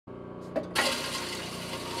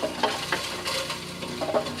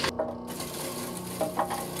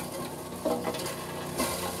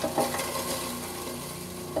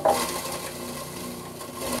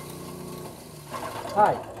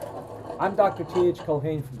Hi, I'm Dr. T.H.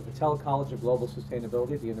 Culhane from the Patel College of Global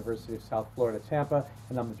Sustainability at the University of South Florida, Tampa,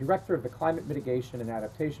 and I'm the director of the Climate Mitigation and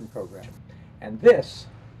Adaptation Program. And this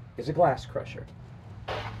is a glass crusher.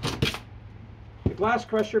 The glass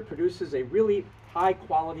crusher produces a really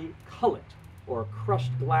high-quality cullet, or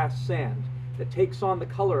crushed glass sand, that takes on the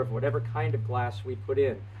color of whatever kind of glass we put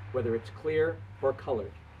in, whether it's clear or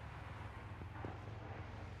colored.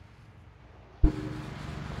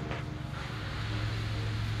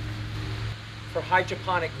 For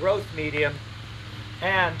hydroponic growth medium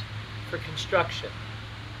and for construction.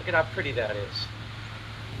 Look at how pretty that is.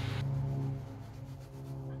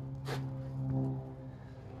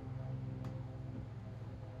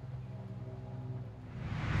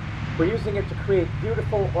 We're using it to create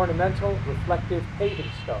beautiful, ornamental, reflective paving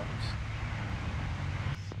stones.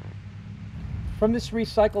 From this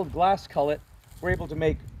recycled glass cullet, we're able to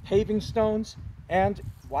make paving stones and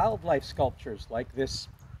wildlife sculptures like this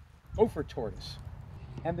ophir tortoise,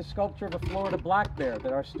 and the sculpture of a Florida black bear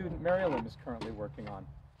that our student Marilyn is currently working on.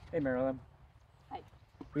 Hey Marilyn. Hi.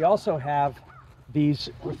 We also have these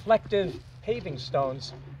reflective paving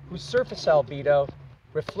stones whose surface albedo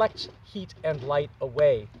reflects heat and light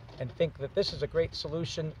away, and think that this is a great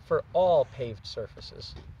solution for all paved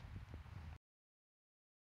surfaces.